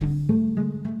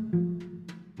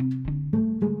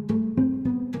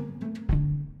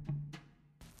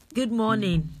Good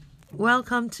morning.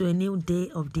 Welcome to a new day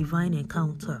of divine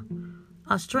encounter.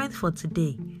 Our strength for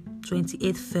today,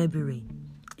 28th February,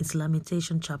 is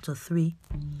Lamentation chapter 3,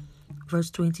 verse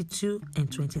 22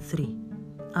 and 23.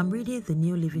 I'm reading the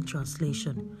New Living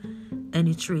Translation, and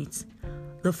it reads,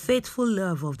 "The faithful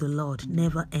love of the Lord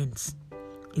never ends.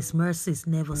 His mercies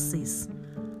never cease.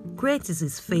 Great is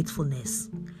His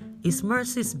faithfulness. His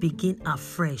mercies begin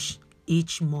afresh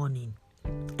each morning."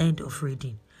 End of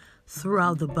reading.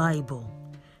 Throughout the Bible,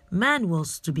 man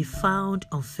was to be found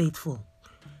unfaithful,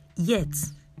 yet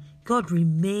God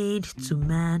remained to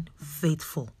man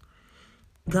faithful.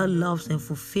 God loves and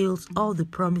fulfills all the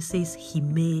promises He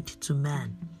made to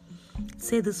man.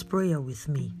 Say this prayer with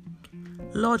me.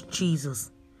 Lord Jesus,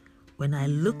 when I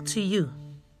look to you,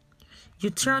 you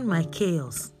turn my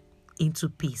chaos into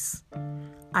peace.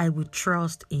 I will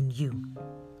trust in you.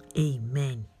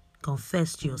 Amen.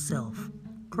 Confess to yourself.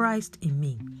 Christ in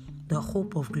me, the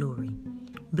hope of glory.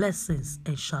 Blessings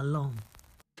and shalom.